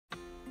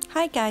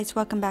Hi guys,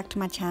 welcome back to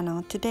my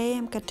channel. Today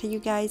I'm going to take you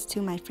guys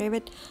to my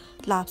favorite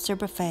lobster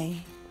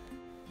buffet.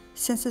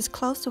 Since it's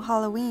close to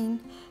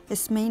Halloween,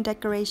 its main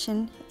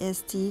decoration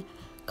is the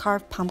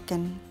carved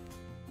pumpkin.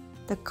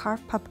 The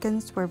carved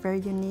pumpkins were very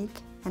unique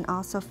and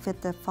also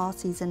fit the fall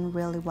season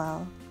really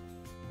well.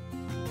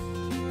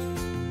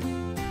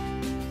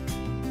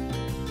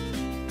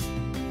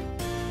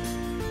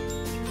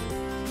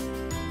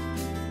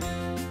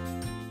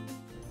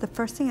 The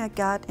first thing I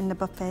got in the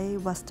buffet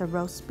was the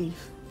roast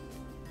beef.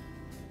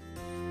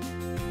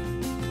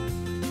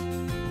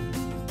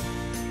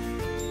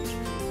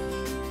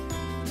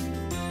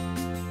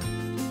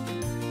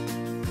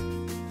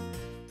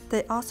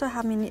 They also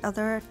have many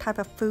other type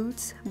of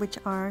foods, which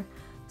are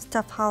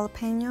stuffed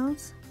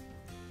jalapenos,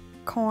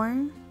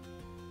 corn,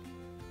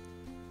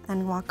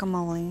 and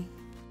guacamole.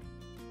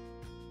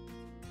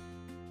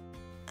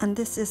 And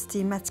this is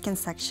the Mexican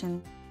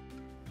section.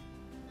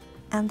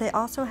 And they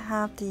also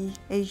have the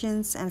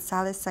Asians and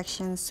salad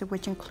sections,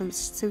 which includes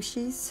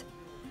sushis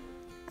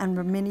and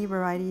many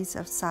varieties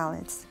of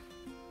salads.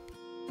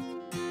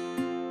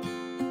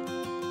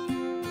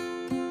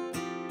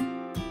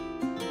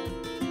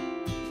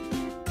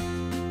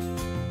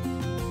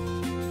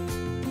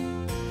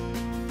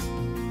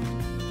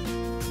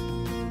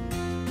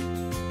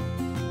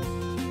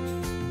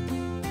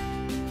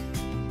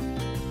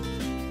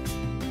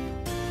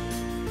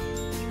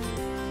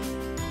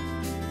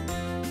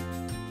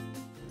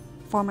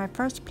 For my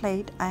first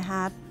plate, I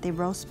had the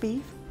roast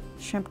beef,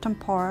 shrimp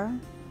tempura,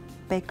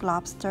 baked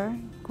lobster,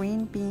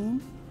 green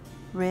bean,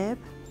 rib,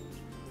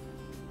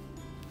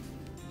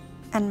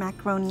 and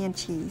macaroni and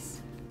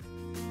cheese.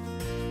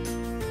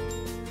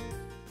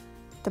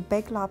 The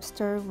baked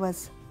lobster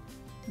was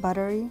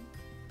buttery,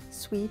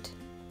 sweet,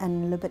 and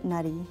a little bit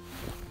nutty.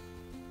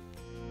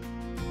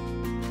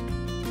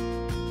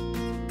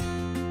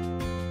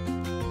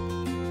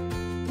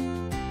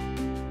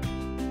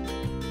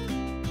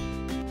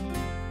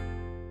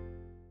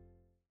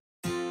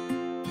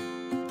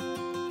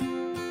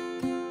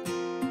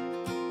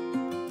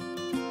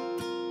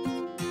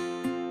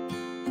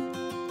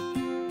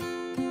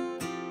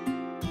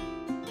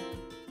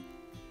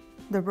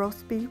 The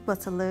roast beef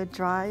was a little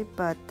dry,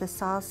 but the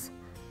sauce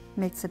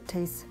makes it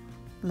taste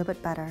a little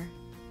bit better.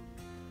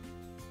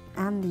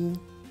 And the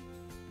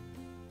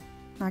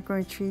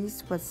macaroni and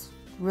cheese was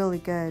really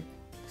good,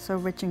 so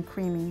rich and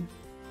creamy.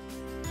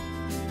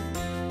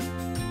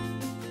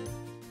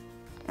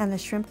 And the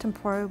shrimp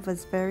tempura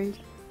was very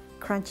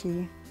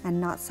crunchy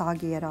and not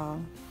soggy at all.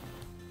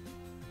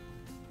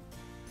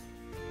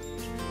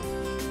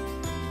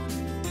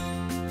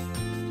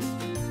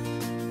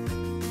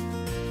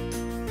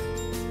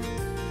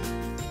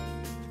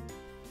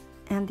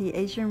 And the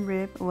Asian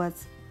rib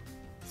was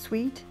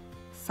sweet,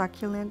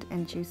 succulent,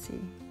 and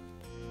juicy.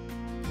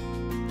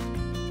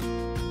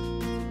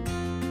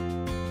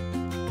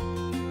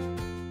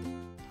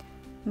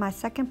 My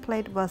second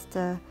plate was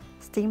the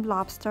steamed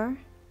lobster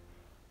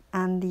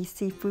and the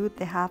seafood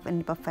they have in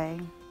the buffet.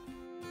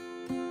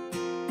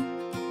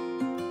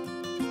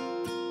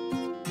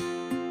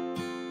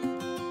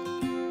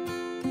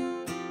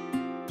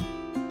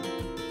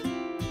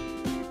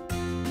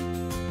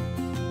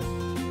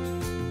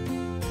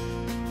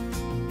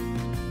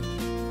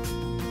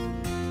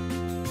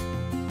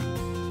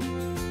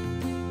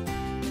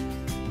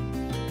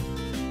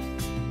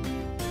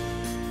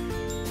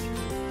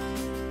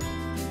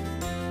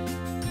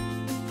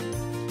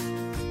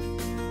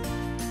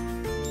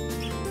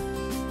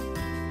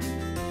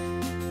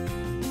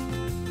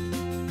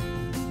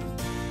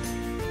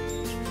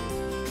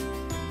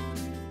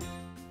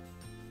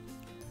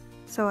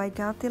 So I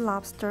got the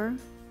lobster,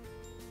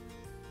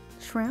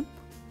 shrimp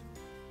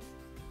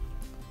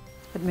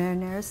with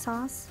marinara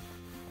sauce,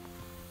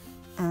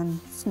 and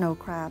snow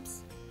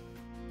crabs.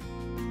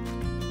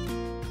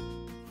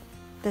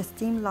 The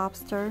steamed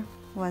lobster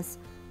was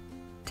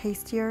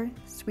tastier,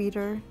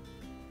 sweeter,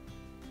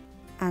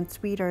 and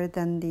sweeter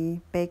than the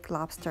baked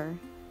lobster.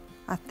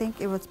 I think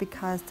it was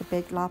because the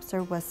baked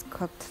lobster was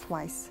cooked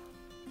twice.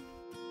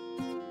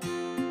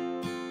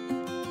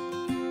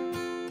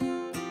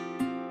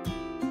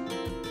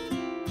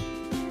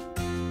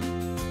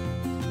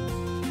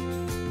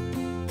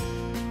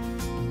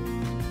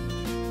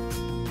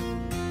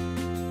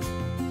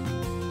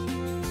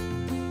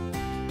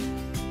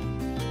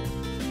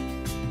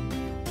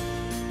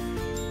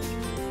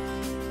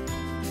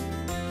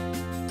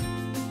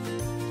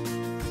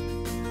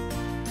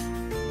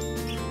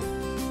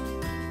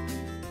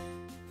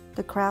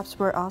 The crabs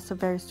were also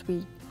very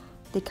sweet.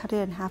 They cut it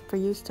in half for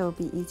you so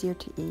it'll be easier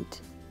to eat.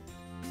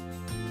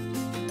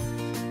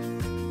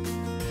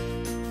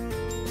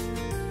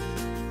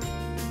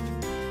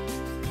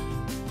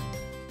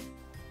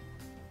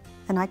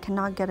 And I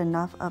cannot get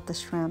enough of the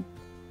shrimp.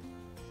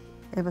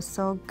 It was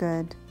so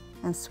good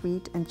and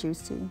sweet and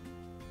juicy,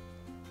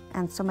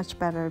 and so much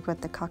better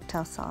with the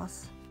cocktail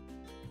sauce.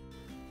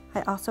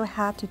 I also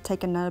had to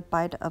take another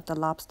bite of the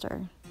lobster.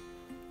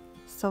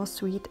 So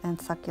sweet and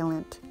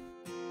succulent.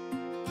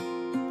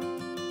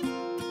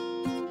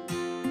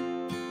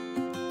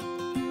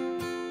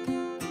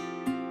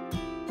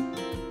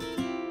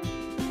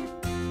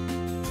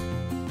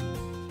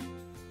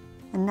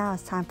 And now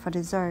it's time for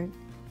dessert.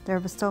 There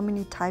were so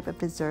many types of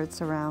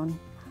desserts around.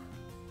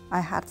 I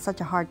had such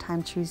a hard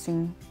time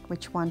choosing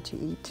which one to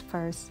eat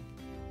first.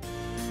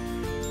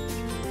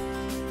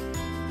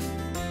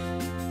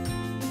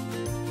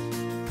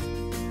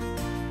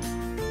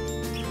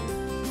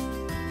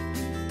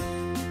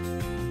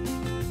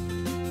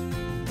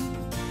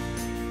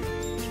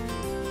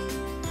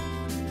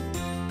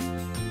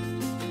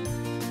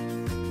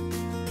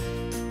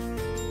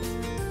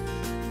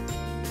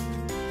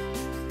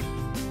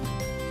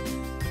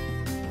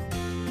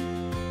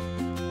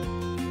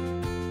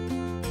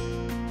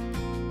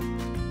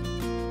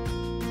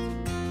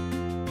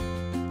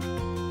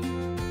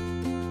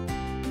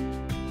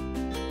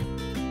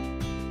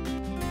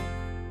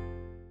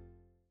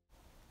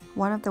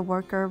 One of the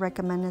workers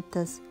recommended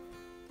this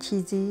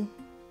cheesy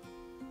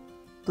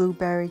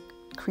blueberry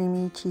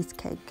creamy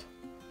cheesecake,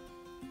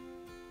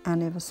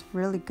 and it was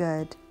really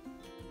good.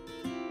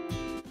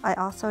 I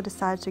also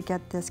decided to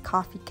get this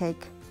coffee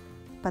cake,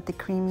 but the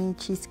creamy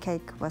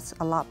cheesecake was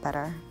a lot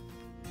better.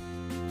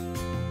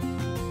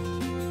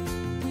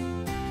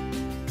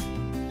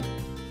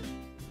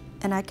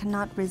 And I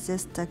cannot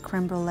resist the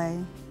creme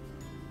brulee.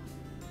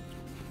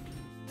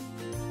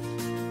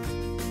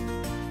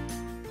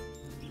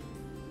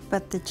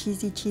 But the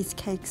cheesy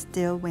cheesecake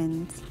still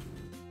wins.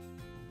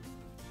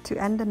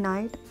 To end the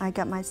night, I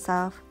got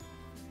myself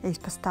a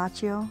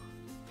pistachio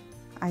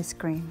ice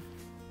cream.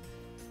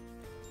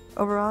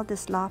 Overall,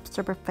 this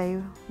lobster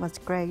buffet was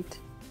great.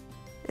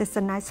 It's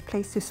a nice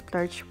place to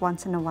splurge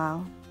once in a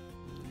while.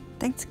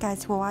 Thanks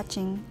guys for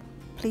watching.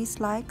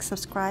 Please like,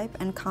 subscribe,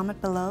 and comment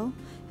below,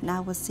 and I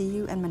will see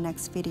you in my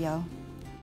next video.